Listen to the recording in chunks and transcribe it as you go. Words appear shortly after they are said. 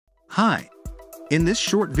Hi. In this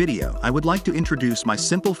short video, I would like to introduce my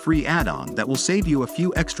simple free add-on that will save you a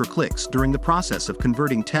few extra clicks during the process of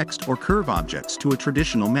converting text or curve objects to a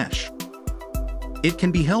traditional mesh. It can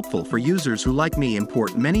be helpful for users who, like me,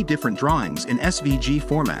 import many different drawings in SVG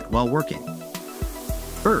format while working.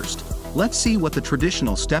 First, let's see what the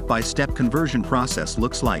traditional step-by-step conversion process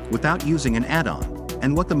looks like without using an add-on,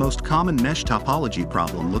 and what the most common mesh topology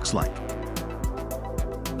problem looks like.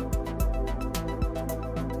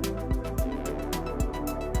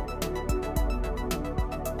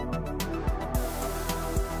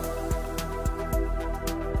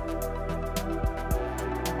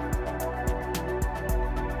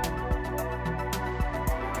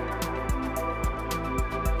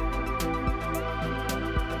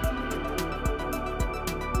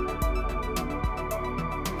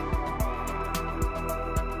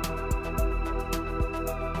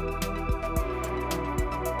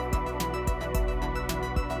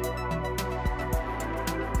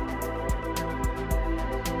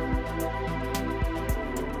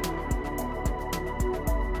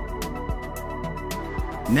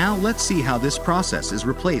 Now let's see how this process is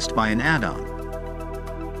replaced by an add-on.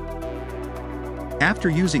 After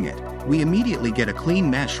using it, we immediately get a clean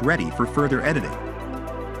mesh ready for further editing.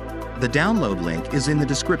 The download link is in the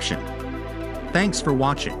description. Thanks for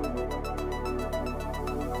watching.